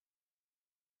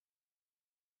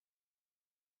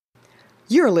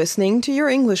You're listening to Your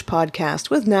English Podcast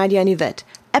with Nadia and Yvette,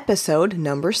 episode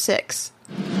number 6.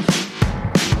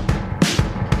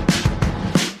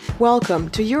 Welcome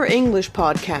to Your English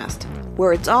Podcast,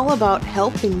 where it's all about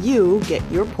helping you get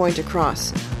your point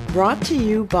across. Brought to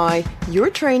you by your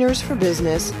trainers for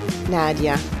business,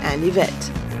 Nadia and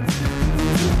Yvette.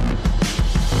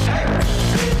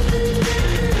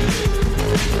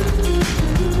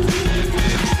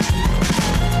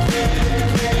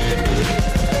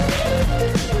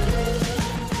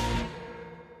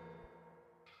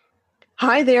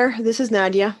 Hi there, this is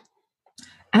Nadia.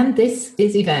 And this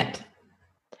is Yvette.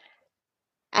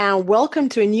 And welcome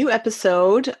to a new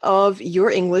episode of Your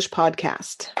English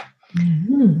Podcast.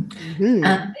 And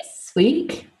this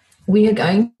week, we are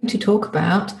going to talk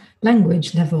about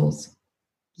language levels.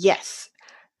 Yes,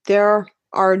 there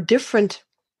are different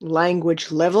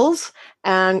language levels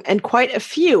and quite a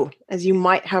few, as you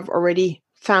might have already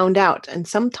found out. And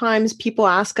sometimes people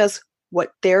ask us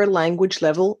what their language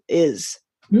level is.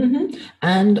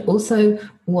 And also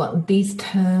what these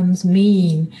terms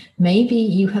mean. Maybe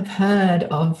you have heard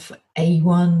of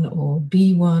A1 or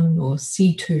B1 or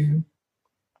C2.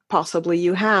 Possibly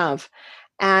you have.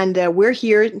 And we're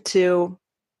here to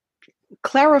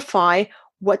clarify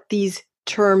what these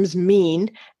terms mean.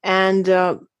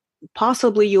 And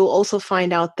possibly you'll also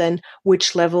find out then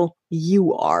which level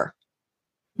you are.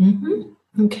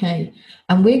 Okay.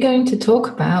 And we're going to talk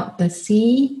about the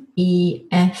CEFR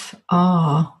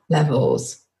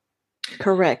levels.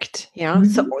 Correct. Yeah.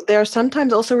 So they're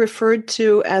sometimes also referred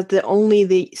to as the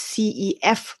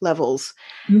CEF levels.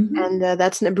 And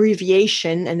that's an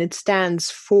abbreviation, and it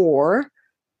stands for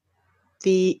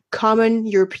the Common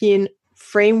European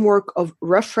Framework of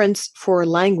Reference for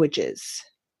Languages.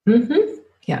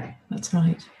 Yeah, that's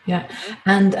right. Yeah.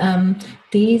 And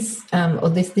this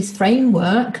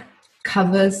framework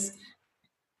covers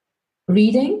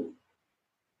reading,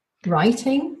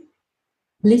 writing,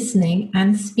 listening,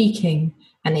 and speaking.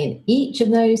 And in each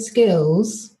of those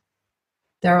skills,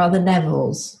 there are the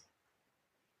levels.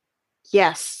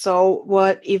 Yes. So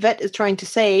what Yvette is trying to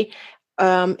say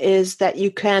is that you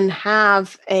can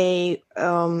have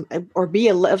or be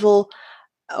a level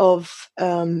of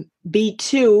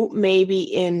B2 maybe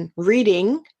in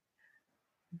reading,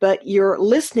 but your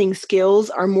listening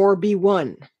skills are more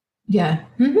B1. Yeah.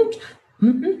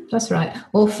 That's right.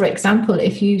 Or for example,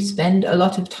 if you spend a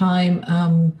lot of time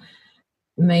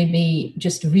maybe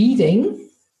just reading,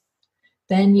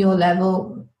 then your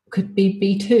level could be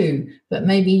B2, but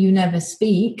maybe you never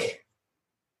speak,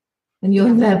 and your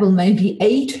level may be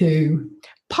A2.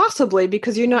 Possibly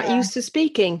because you're not used to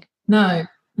speaking. No.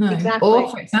 Exactly. Or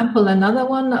for example, another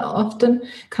one that often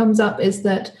comes up is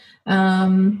that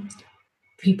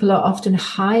people are often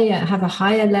have a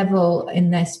higher level in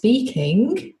their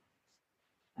speaking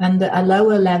and a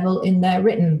lower level in their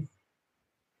written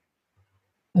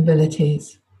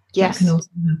abilities. Yes. That can also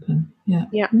happen.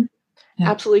 Yeah.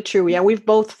 Absolutely true. Yeah, we've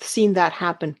both seen that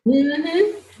happen.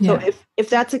 So if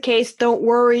that's the case, don't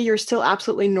worry, you're still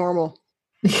absolutely normal.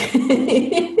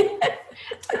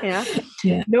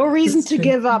 No reason to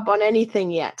give up on anything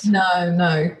yet.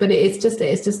 No, but it's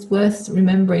just worth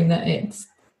remembering that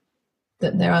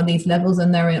there are these levels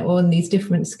and they're in all these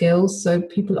different skills. So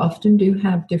people often do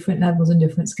have different levels and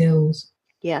different skills.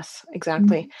 Yes,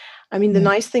 exactly. I mean, the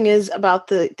nice thing is about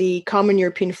the Common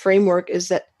European Framework is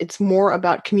that it's more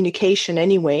about communication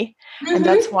anyway. And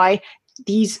that's why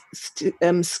these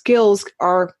skills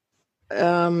are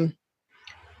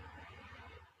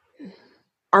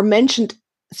mentioned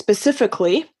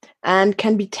specifically and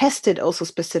can be tested also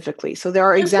specifically. So there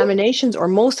are examinations, or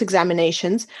most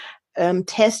examinations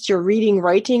test your reading,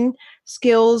 writing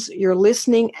skills, your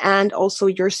listening, and also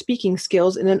your speaking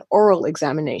skills in an oral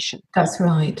examination. That's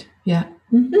right. Yeah.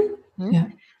 Yeah.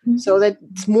 So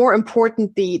that's more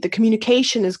important. The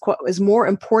communication is more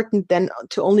important than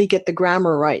to only get the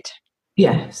grammar right.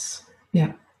 Yes.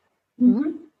 Yeah.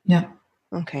 Yeah.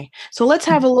 Okay. So let's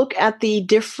have a look at the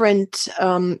different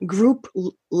group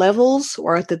levels,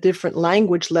 or at the different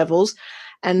language levels,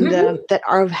 and that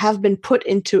have been put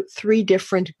into 3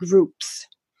 different groups.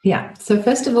 Yeah. So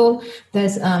first of all,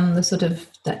 there's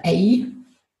the A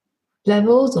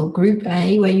levels, or group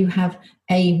A, where you have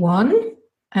A1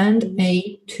 and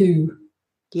A2.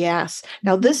 Yes.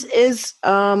 Now this is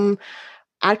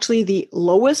actually the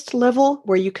lowest level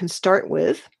where you can start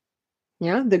with.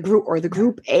 Yeah, the group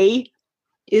A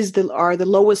are the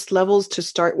lowest levels to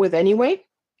start with anyway.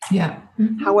 Yeah.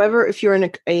 However, if you're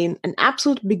an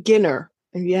absolute beginner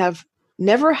and you have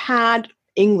never had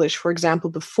English, for example,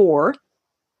 before,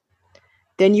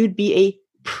 then you'd be at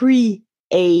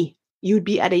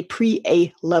a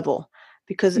pre-A level,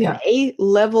 because an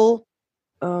A-level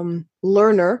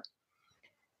learner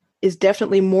is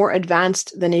definitely more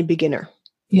advanced than a beginner.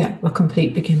 Yeah, a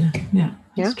complete beginner. Yeah,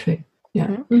 that's true. Yeah.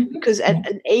 Mm-hmm. Because at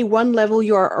an A1 level,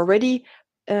 you are already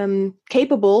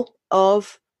capable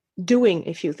of doing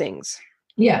a few things.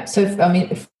 Yeah. So,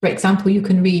 for example, you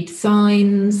can read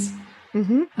signs,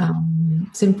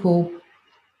 simple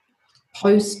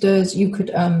posters. You could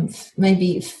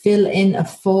maybe fill in a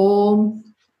form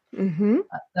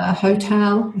at the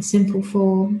hotel, a simple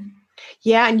form.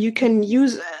 Yeah, and you can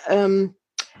use,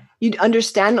 you'd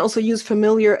understand, also use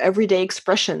familiar everyday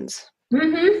expressions.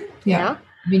 Yeah.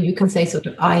 I mean, you can say sort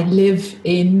of, I live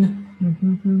in.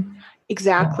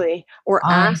 Exactly. Or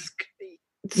ask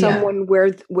someone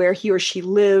where he or she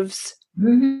lives.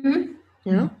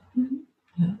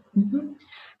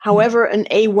 However, an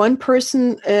A1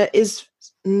 person is,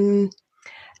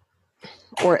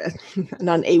 or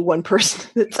not an A1 person.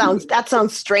 That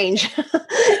sounds strange.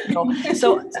 No.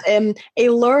 So a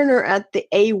learner at the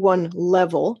A1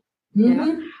 level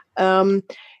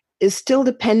is still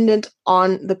dependent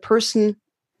on the person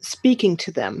speaking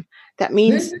to them. That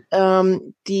means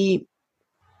the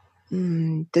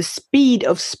speed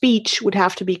of speech would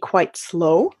have to be quite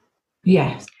slow.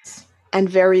 Yes. And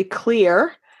very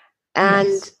clear.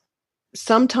 And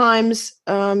sometimes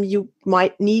you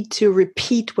might need to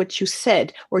repeat what you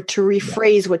said or to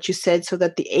rephrase what you said so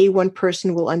that the A1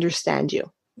 person will understand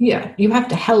you. Yeah, you have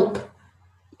to help.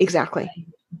 Exactly.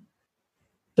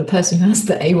 The person who has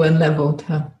the A1 level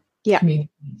to communicate.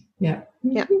 Yeah.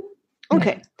 Yeah.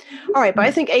 Okay. All right. But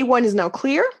I think A1 is now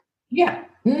clear. Yeah.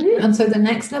 And so the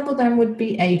next level then would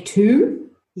be A2.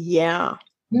 Yeah.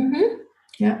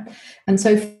 Yeah. And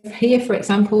so here, for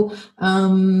example,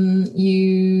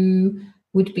 you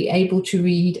would be able to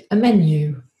read a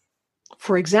menu.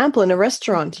 For example, in a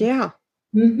restaurant. Yeah.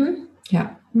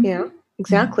 Yeah. Yeah,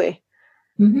 exactly.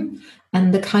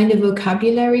 And the kind of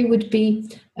vocabulary would be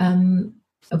a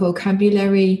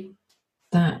vocabulary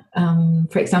that,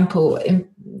 for example,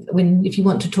 if you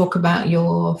want to talk about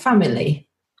your family.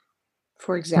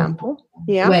 For example.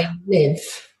 Where you live.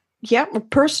 Yeah,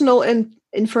 personal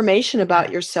information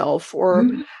about yourself, or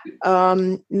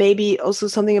maybe also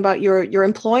something about your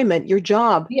employment, your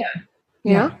job.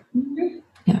 Yeah.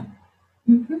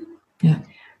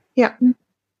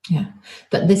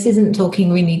 But this isn't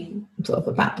talking really sort of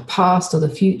about the past or the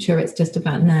future. It's just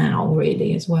about now,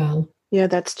 really, as well. Yeah,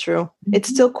 that's true. It's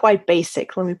still quite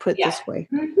basic. Let me put it this way.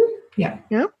 Yeah.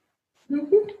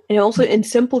 And also, in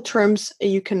simple terms,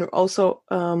 you can also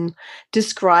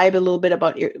describe a little bit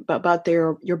about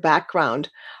your background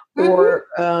or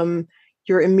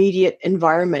your immediate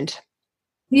environment.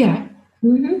 Yeah.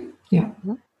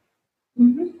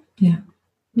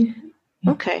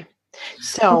 Okay.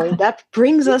 So that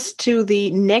brings us to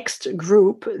the next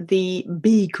group, the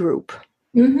B group.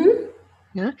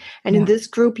 Yeah. And in this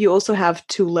group, you also have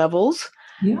 2 levels.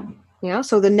 Yeah.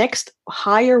 So the next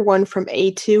higher one from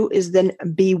A2 is then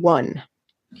B1.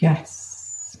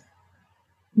 Yes.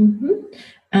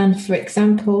 And for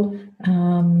example, a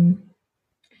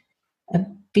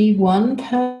B1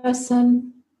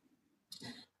 person,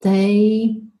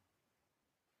 they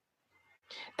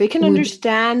can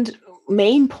understand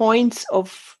main points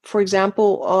of, for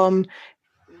example,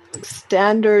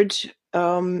 standard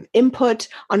input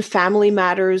on family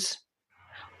matters,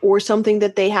 or something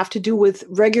that they have to do with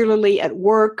regularly at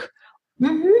work.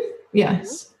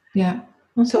 Yes. Yeah.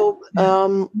 So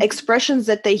expressions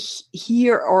that they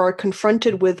hear or are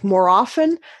confronted with more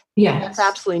often, that's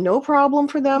absolutely no problem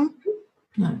for them.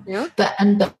 No. Yeah. But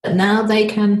now they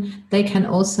can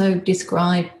also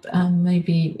describe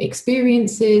maybe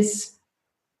experiences.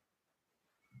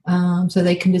 So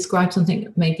they can describe something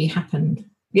that maybe happened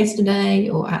yesterday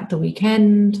or at the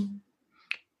weekend.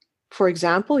 For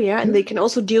example, and they can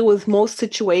also deal with most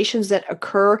situations that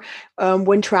occur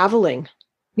when traveling.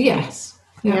 Yes.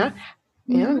 Yeah.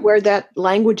 Where that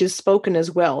language is spoken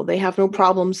as well. They have no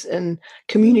problems in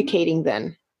communicating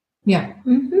then. Yeah.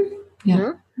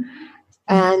 Yeah.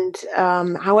 And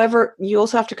however, you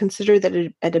also have to consider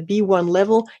that at a B1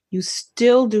 level, you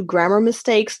still do grammar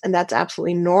mistakes, and that's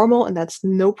absolutely normal, and that's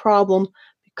no problem,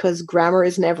 because grammar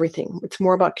isn't everything. It's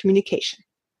more about communication.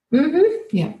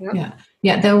 Yeah.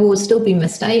 There will still be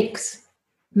mistakes,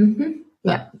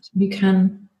 but you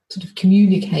can sort of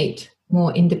communicate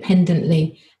more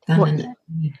independently than an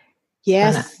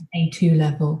A2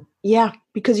 level. Yeah,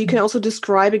 because you can also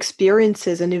describe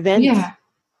experiences and events. At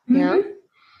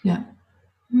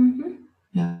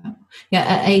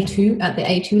the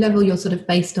A2 level, you're sort of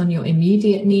based on your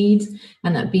immediate needs,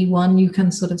 and at B1 you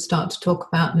can sort of start to talk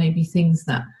about maybe things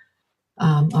that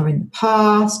are in the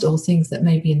past or things that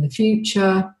may be in the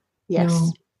future.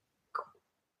 Yes.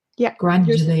 Yeah.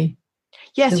 Gradually.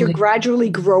 Yes, you're gradually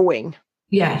growing.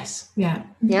 Yes. Yeah.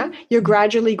 Yeah, you're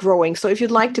gradually growing. So if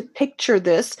you'd like to picture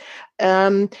this,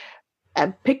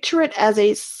 picture it as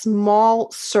a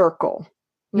small circle.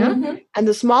 Yeah. Mm-hmm. And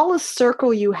the smallest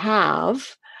circle you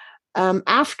have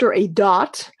after a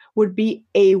dot would be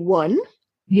A1.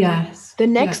 Yes. The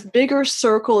next bigger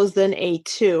circle is then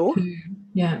A2.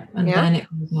 Yeah. And then it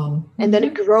goes on. And then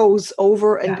it grows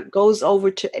over and goes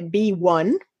over to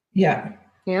B1. Yeah.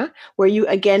 Yeah. Where you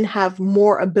again have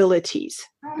more abilities.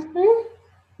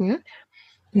 Mm-hmm. Yeah.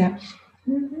 Yeah.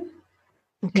 Mm-hmm.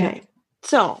 Okay. Yeah.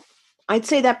 So I'd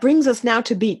say that brings us now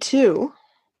to B2.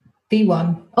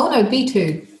 B1. Oh, no,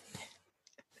 B2.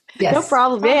 Yes. No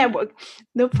problem. Yeah,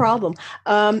 no problem.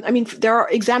 I mean, there are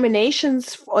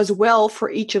examinations as well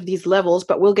for each of these levels,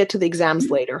 but we'll get to the exams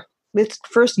later. Let's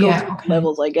first go through the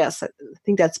levels, I guess. I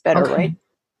think that's better, right?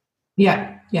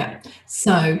 Yeah, yeah.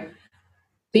 So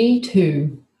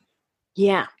B2.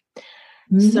 Yeah.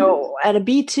 Mm-hmm. So at a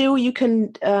B2, you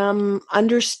can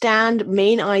understand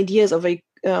main ideas of a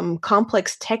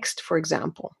complex text, for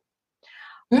example,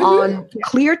 on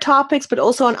clear topics, but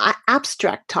also on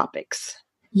abstract topics.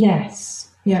 Yes.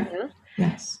 Yeah.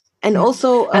 Yes. And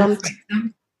also, and for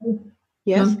example,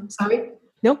 yes. Sorry.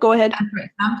 No, go ahead. And for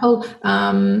example,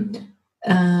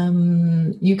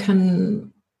 you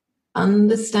can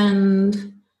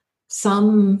understand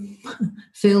some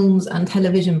films and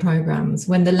television programs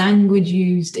when the language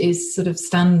used is sort of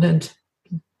standard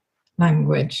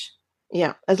language.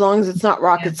 Yeah, as long as it's not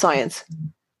rocket science.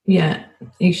 Yeah,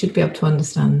 you should be able to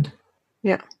understand.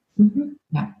 Yeah. Mm-hmm.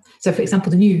 Yeah. So, for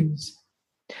example, the news.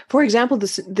 For example,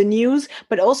 the news,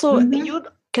 but also you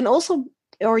can also,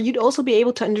 or you'd also be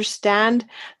able to understand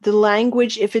the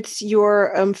language if it's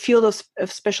your field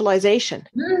of specialization.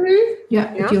 Mm-hmm.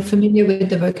 Yeah, if you're familiar with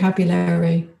the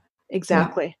vocabulary.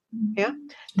 Exactly. Yeah.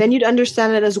 Then you'd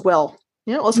understand it as well.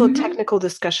 Yeah. Also technical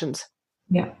discussions.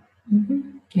 Yeah.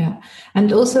 Mm-hmm. Yeah.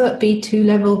 And also at B2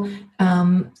 level,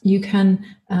 you can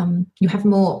you have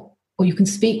more, or you can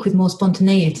speak with more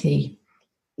spontaneity.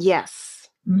 Yes.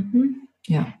 Mm-hmm.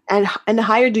 Yeah. And a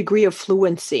higher degree of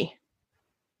fluency.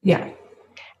 Yeah.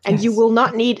 And you will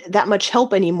not need that much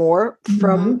help anymore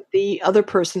from the other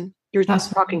person you're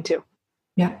talking to.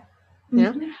 Yeah.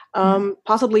 Yeah.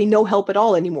 Possibly no help at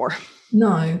all anymore.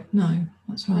 No,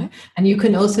 that's right. And you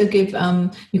can also give,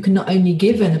 you can not only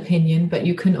give an opinion, but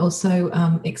you can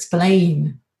also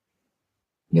explain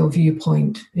your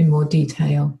viewpoint in more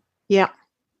detail. Yeah.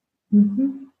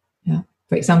 Mm-hmm. Yeah.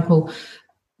 For example,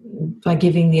 by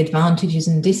giving the advantages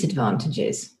and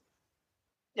disadvantages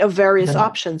of various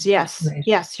options. Yes.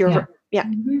 Yes. You're. Yeah.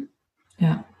 Mm-hmm.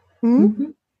 Yeah.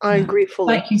 Mm-hmm. I agree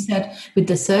fully. Like you said, with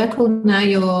the circle, now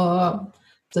you're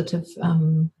sort of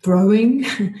growing,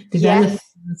 developing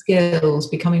skills,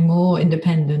 becoming more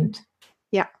independent.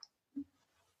 Yeah.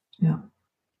 Yeah.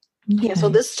 Okay. Yeah. So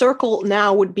this circle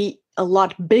now would be a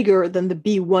lot bigger than the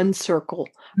B1 circle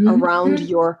around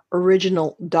your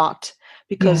original dot,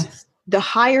 because the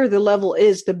higher the level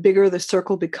is, the bigger the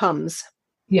circle becomes.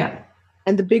 Yeah.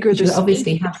 And the bigger the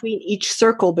obviously space between each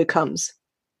circle becomes.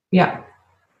 Yeah.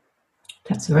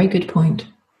 That's a very good point.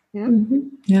 Yeah. Mm-hmm.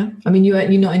 Yeah. I mean, you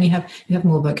not only have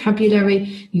more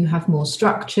vocabulary, you have more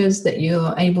structures that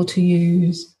you're able to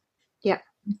use. Yeah.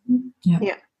 Mm-hmm.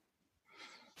 Yeah.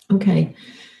 Okay.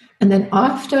 And then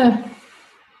after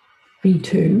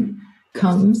B2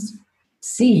 comes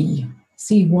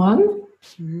C1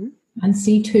 and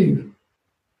C2.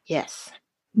 Yes.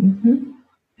 Mm-hmm.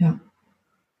 Yeah.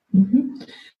 Mm-hmm.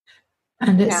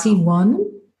 And at C1.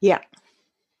 Yeah.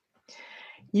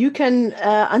 You can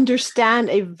understand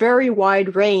a very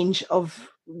wide range of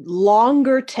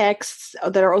longer texts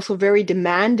that are also very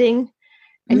demanding.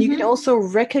 And you can also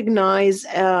recognize,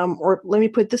 or let me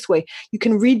put it this way, you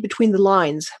can read between the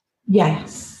lines.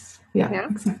 Yes. Yeah.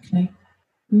 Exactly.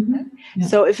 Mm-hmm. Yeah.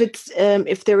 So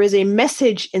if there is a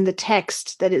message in the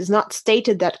text that is not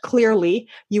stated that clearly,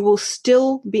 you will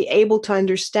still be able to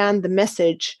understand the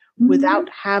message without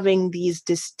having these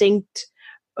distinct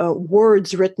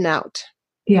words written out.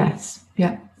 Yes.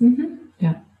 Yeah. Mm-hmm.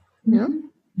 Yeah. Mm-hmm.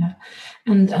 Yeah.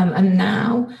 And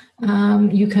now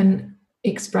you can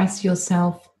express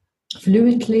yourself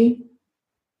fluently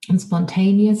and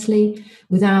spontaneously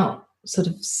without sort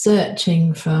of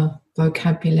searching for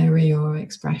vocabulary or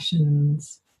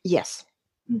expressions. Yes.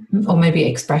 Mm-hmm. Or maybe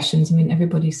expressions. I mean,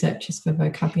 everybody searches for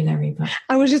vocabulary, but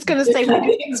I was just going to say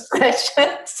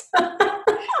expressions.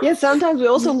 Yeah, sometimes we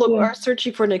also are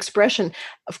searching for an expression.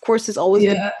 Of course, this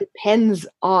always depends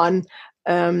on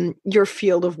your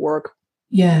field of work.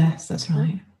 Yes, that's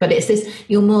right. But it's this,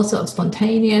 you're more sort of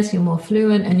spontaneous, you're more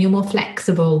fluent, and you're more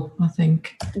flexible, I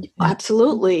think. Yeah.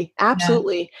 Absolutely.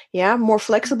 Yeah, more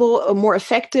flexible, more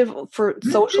effective for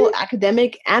social,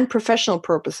 academic, and professional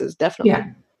purposes,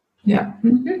 definitely. Yeah.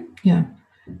 Yeah.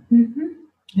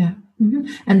 Yeah.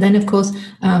 And then, of course,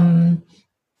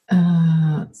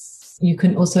 you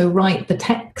can also write the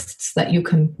texts that you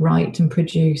can write and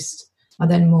produce are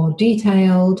then more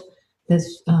detailed.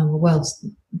 There's well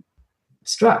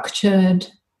structured.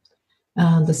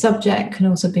 The subject can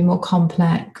also be more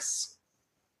complex.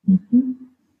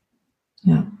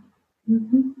 Yeah.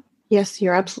 Yes,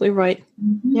 you're absolutely right.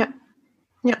 Yeah.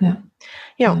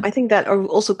 I think that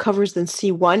also covers then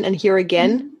C1, and here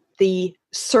again, the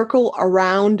circle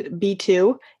around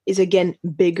B2 is again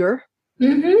bigger.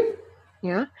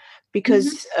 Yeah,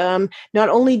 because not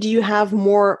only do you have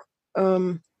more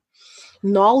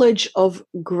knowledge of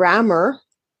grammar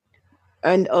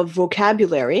and of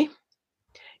vocabulary,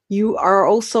 you are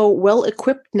also well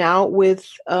equipped now with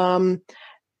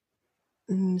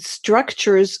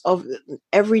structures of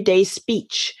everyday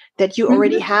speech that you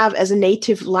already have as a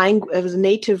native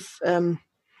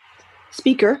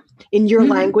speaker in your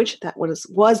language. That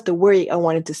was the way I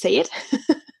wanted to say it.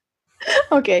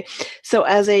 Okay, so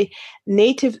as a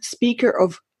native speaker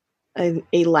of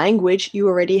a language, you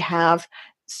already have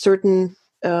certain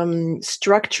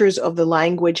structures of the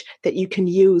language that you can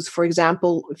use. For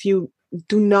example, if you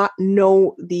do not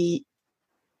know the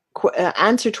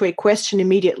answer to a question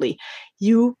immediately,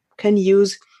 you can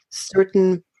use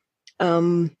certain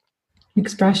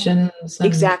expressions.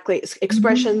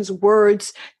 Expressions,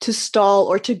 words to stall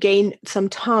or to gain some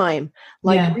time,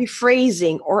 like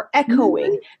rephrasing or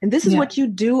echoing. And this is what you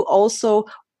do also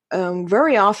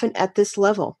very often at this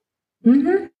level.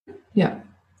 Yeah,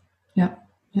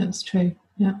 that's true.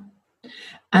 Yeah.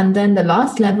 And then the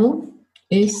last level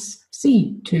is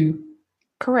C2.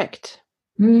 Correct.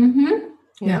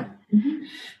 Yeah.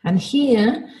 And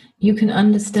here you can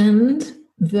understand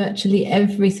virtually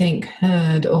everything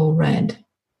heard or read.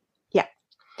 Yeah.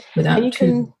 Without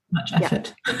too much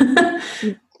effort.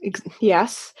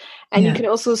 Yes. And you can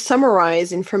also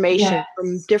summarize information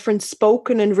from different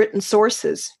spoken and written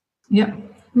sources. Yeah.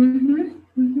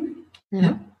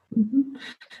 Yeah.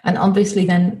 And obviously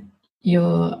then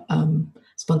you're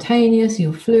spontaneous,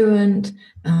 you're fluent,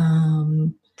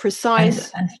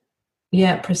 precise.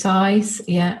 Precise.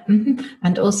 Yeah.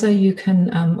 And also you can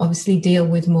obviously deal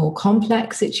with more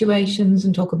complex situations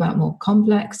and talk about more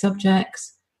complex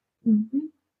subjects.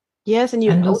 Yes, and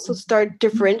you also start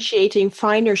differentiating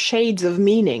finer shades of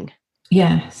meaning.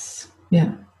 Yes.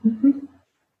 Yeah.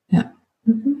 Yeah.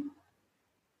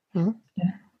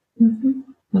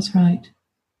 That's right.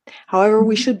 However,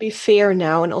 we should be fair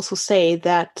now and also say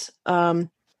that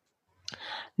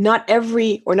not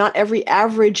every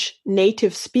average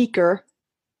native speaker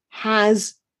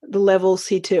has the level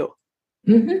C2.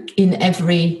 In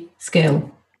every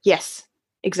skill. Yes,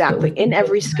 exactly. In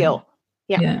every skill.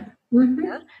 Yeah.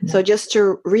 So just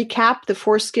to recap, the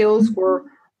 4 skills were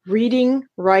reading,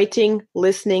 writing,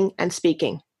 listening, and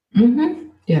speaking.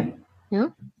 Yeah.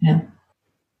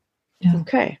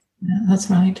 Okay. Yeah, that's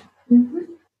right.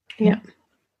 Yeah.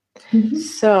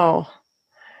 So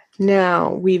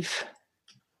now we've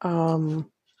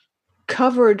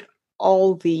covered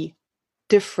all the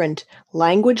different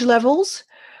language levels,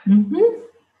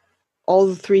 all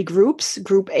the 3 groups,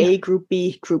 Group A, Group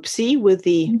B, Group C, with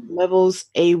the levels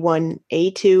A1,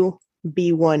 A2,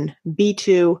 B1,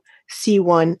 B2,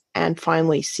 C1, and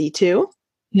finally C2.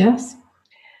 Yes.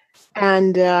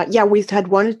 And we had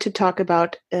wanted to talk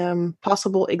about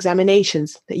possible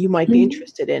examinations that you might be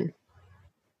interested in.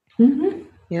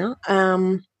 Yeah.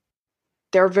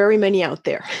 There are very many out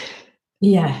there.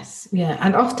 Yes. Yeah.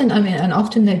 And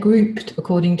often they're grouped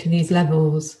according to these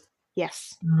levels.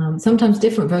 Yes. Sometimes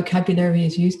different vocabulary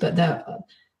is used, but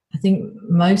I think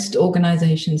most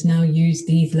organizations now use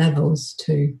these levels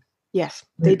to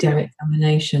they do their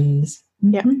examinations.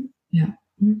 Yeah.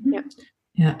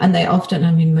 And they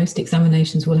often, most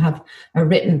examinations will have a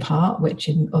written part, which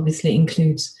obviously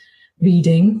includes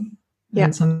reading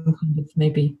and some kind of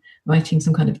maybe writing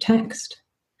some kind of text.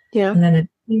 Yeah. And then a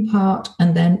reading part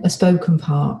and then a spoken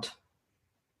part.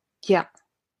 Yeah.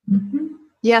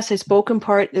 Yes, a spoken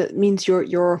part means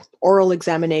your oral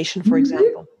examination, for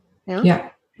example. Yeah.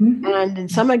 And in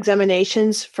some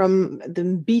examinations from the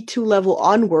B2 level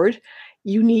onward,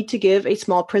 you need to give a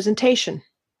small presentation.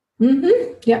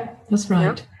 Yeah, that's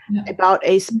right. Yeah. About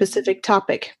a specific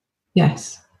topic.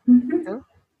 Yes. Yeah.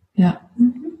 Yeah.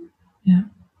 Yeah.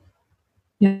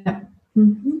 Yeah.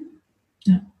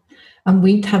 And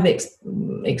we'd have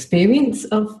experience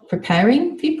of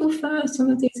preparing people for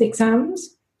some of these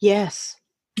exams. Yes.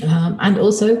 And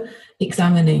also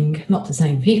examining, not the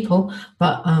same people,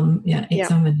 but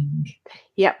examining.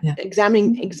 Yeah,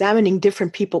 examining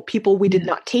different people we did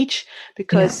not teach,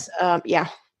 because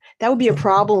that would be a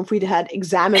problem if we'd had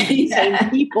examined the same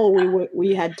people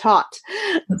we had taught.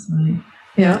 That's right.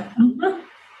 Yeah.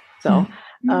 So,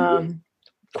 of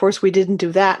course, we didn't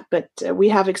do that, but we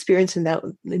have experience in that,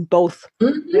 in both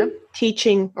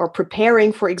teaching or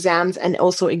preparing for exams and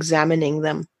also examining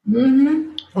them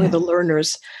for the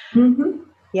learners.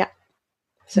 Yeah.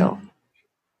 So,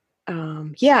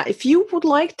 if you would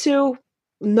like to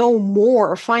know more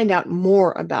or find out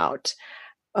more about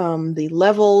the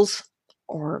levels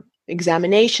or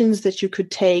examinations that you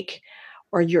could take,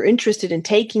 or you're interested in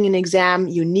taking an exam,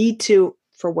 you need to,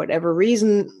 for whatever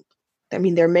reason. I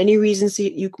mean, there are many reasons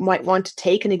you might want to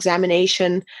take an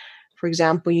examination. For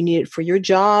example, you need it for your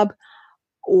job,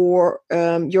 or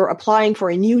you're applying for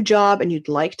a new job and you'd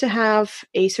like to have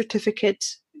a certificate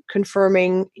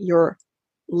confirming your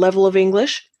level of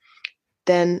English.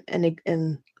 Then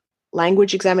an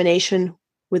language examination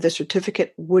with a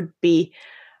certificate would be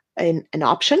an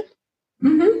option.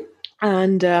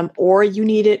 And or you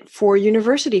need it for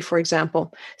university, for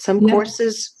example.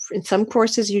 In some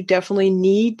courses, you definitely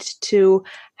need to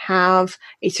have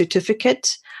a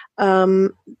certificate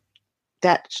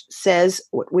that says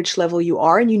which level you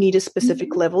are, and you need a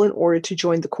specific level in order to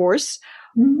join the course.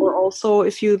 Or also,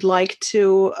 if you'd like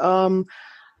to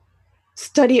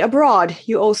study abroad,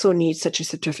 you also need such a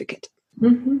certificate.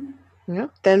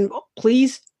 Then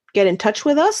please get in touch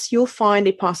with us. You'll find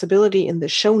a possibility in the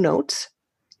show notes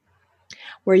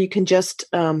where you can just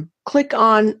click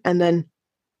on, and then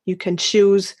you can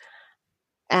choose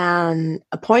an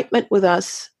appointment with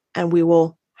us, and we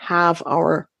will have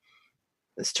our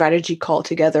strategy call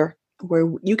together, where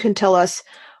you can tell us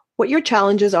what your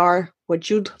challenges are, what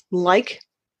you'd like,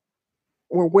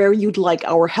 or where you'd like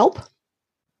our help.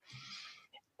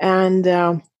 And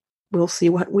we'll see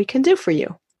what we can do for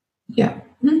you. Because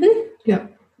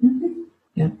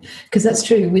that's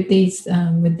true with this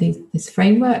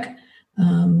framework.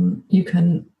 You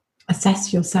can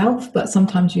assess yourself, but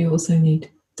sometimes you also need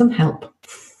some help.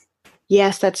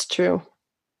 Yes, that's true.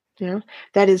 Yeah,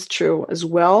 that is true as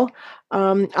well.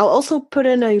 I'll also put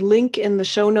in a link in the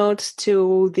show notes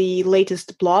to the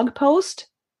latest blog post,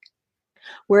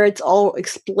 where it's all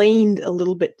explained a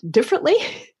little bit differently.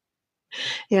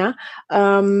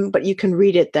 But you can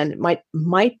read it then. It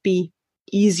might be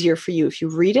easier for you if you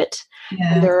read it.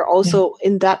 And there are also,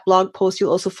 in that blog post,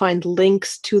 you'll also find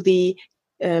links to the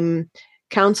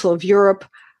Council of Europe,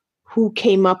 who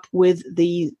came up with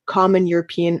the Common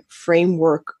European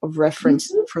Framework of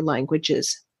Reference for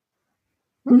Languages.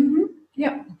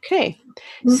 Okay.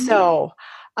 So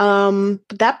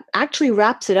that actually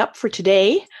wraps it up for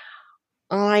today.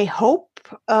 I hope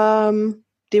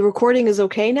the recording is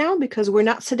okay now, because we're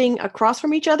not sitting across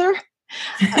from each other.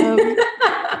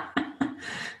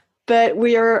 But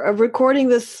we are recording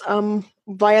this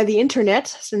via the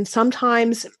internet, and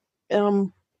sometimes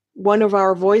one of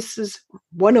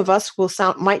us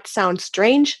might sound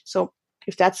strange. So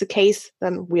if that's the case,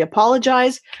 then we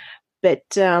apologize. But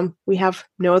we have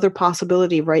no other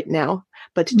possibility right now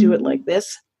but to do it like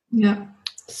this.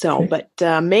 So, but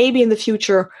maybe in the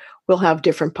future we'll have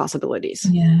different possibilities.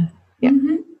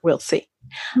 We'll see.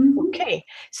 Okay.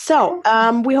 So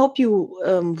we hope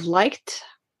you liked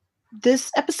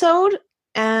this episode,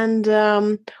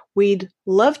 and we'd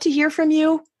love to hear from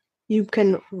you. You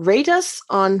can rate us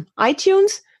on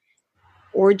iTunes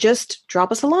or just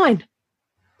drop us a line.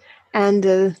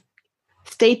 And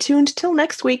stay tuned till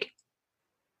next week.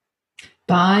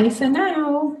 Bye for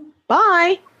now.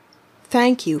 Bye.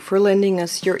 Thank you for lending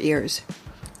us your ears.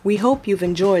 We hope you've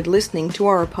enjoyed listening to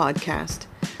our podcast.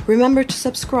 Remember to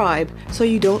subscribe so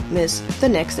you don't miss the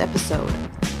next episode.